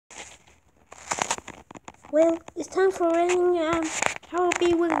Well, it's time for running Howerd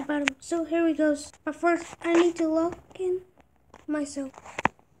be with about him. So here we goes. But first, I need to log in myself.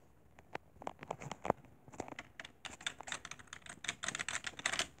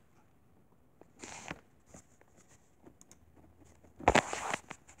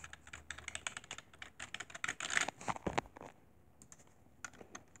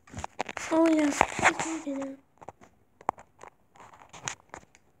 Oh yeah, it's moving now.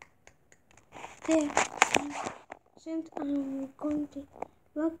 There. Since I'm going to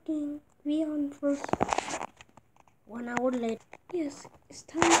log in, we on first. 1 hour later. Yes, it's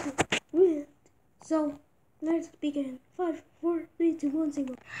time to read. So let's begin. 5, 4, 3, 2, 1,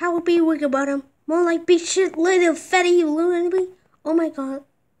 0. How will be work about him? More like big shit, little fatty lunatic. Oh my god,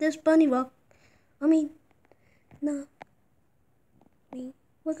 this bunny rock. No.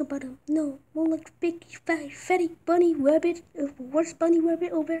 Work about him. No, more like big fatty bunny rabbit. Worst bunny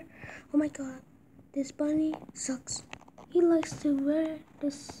rabbit over. Oh my god, this bunny sucks. He likes to wear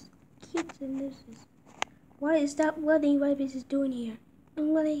this kids and this is. What is that bunny rabbit is doing here? And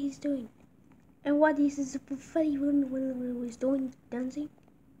what he's doing? And what is this fatty one was doing? Dancing?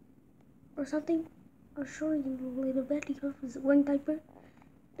 Or something? Or showing a little bit because it's one diaper?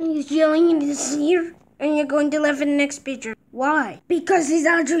 And he's yelling in his ear? And you're going to laugh in the next picture. Why? Because he's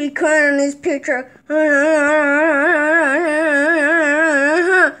actually crying in this picture.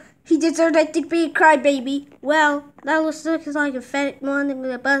 He deserves to be a crybaby. Well, that looks like a fat one and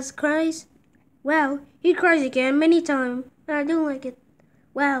the Buzz cries. Well, he cries again many times, and I don't like it.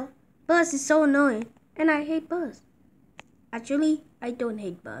 Well, Buzz is so annoying, and I hate Buzz. Actually, I don't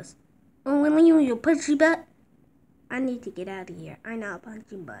hate Buzz. Only you punchy butt. I need to get out of here. I'm not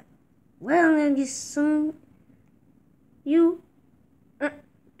punching butt. Well, then you soon. You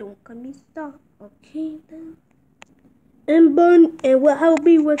don't call me stop. Okay then. And Bun and what how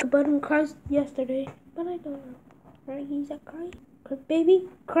be work about him cries yesterday, but I don't know. Right? He's a cry baby.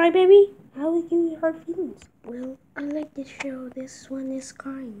 How will you hurt feelings? Well, I like the show. This one is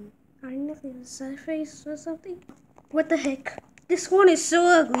crying. I know it's a sad face or something. What the heck? This one is so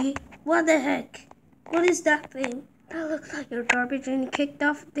ugly. What the heck? What is that thing? That looks like your garbage and kicked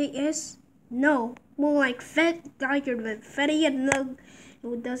off the S? No, more like fat tiger with fatty and no.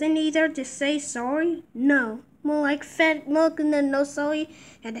 It doesn't either to say sorry. No, more like fat milk and then no sorry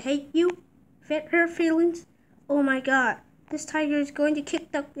and hate you. Fat her feelings. Oh my god, this tiger is going to kick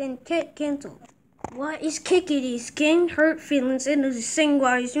up and cancel. What is kickity? Skin hurt feelings and the sing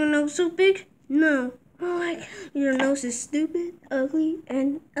why is your nose so big? No, more like your nose is stupid, ugly,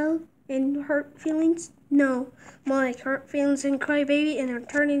 and hurt feelings. No, more like hurt feelings and crybaby and are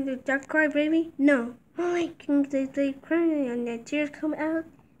turning to dark crybaby. No, more like they cry and the tears come out.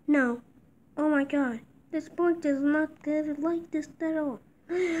 No, oh my god, this boy does not like this at all.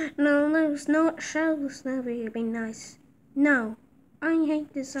 No, shall never be nice. No, I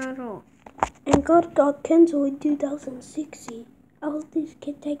hate this at all. And God got canceled in 2016. I hope this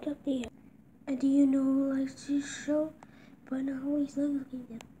can take up the air. And do you know who likes this show? But I always looking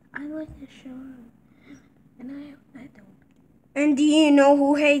at it. I like this show. And I don't. And do you know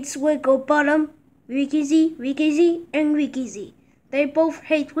who hates Wigglebottom? Ricky and Ricky. They both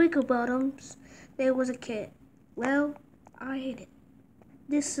hate Wigglebottoms. There was a kid. Well, I hate it.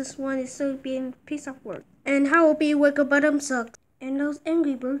 This one is so being a piece of work. And how will be Wigglebottom sucks. And those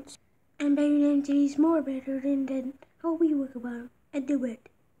Angry Birds. And Baby Named is more better than how we Wigglebottom. And do it.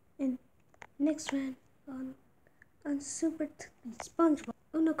 And next one on Super SpongeBob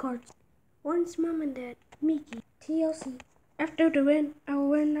on the cards. One's Mom and Dad, Mickey, TLC. After the win, I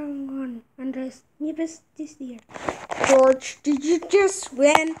went on Andres Nieves this year. George, did you just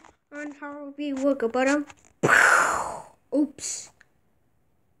win on how we Wigglebottom? Oops.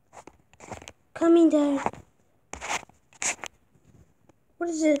 Coming, Dad. What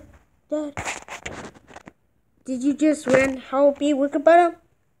is it, Dad? Did you just win how we Wigglebottom?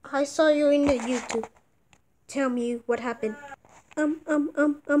 I saw you in the YouTube. Tell me what happened.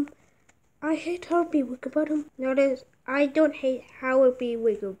 I hate Howerd Wigglebottom. Notice, I don't hate Howerd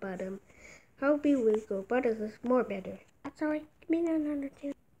Wigglebottom. Howerd Wigglebottom is more better. That's alright. Give me another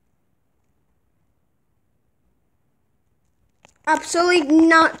chance. Absolutely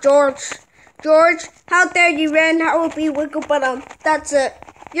not, George. George, how dare you ran Howerd Wigglebottom? That's it.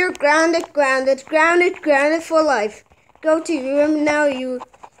 You're grounded for life. Go to your room now.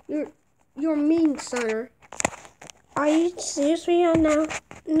 You're mean, son. Are you serious right now?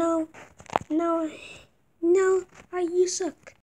 No, you suck.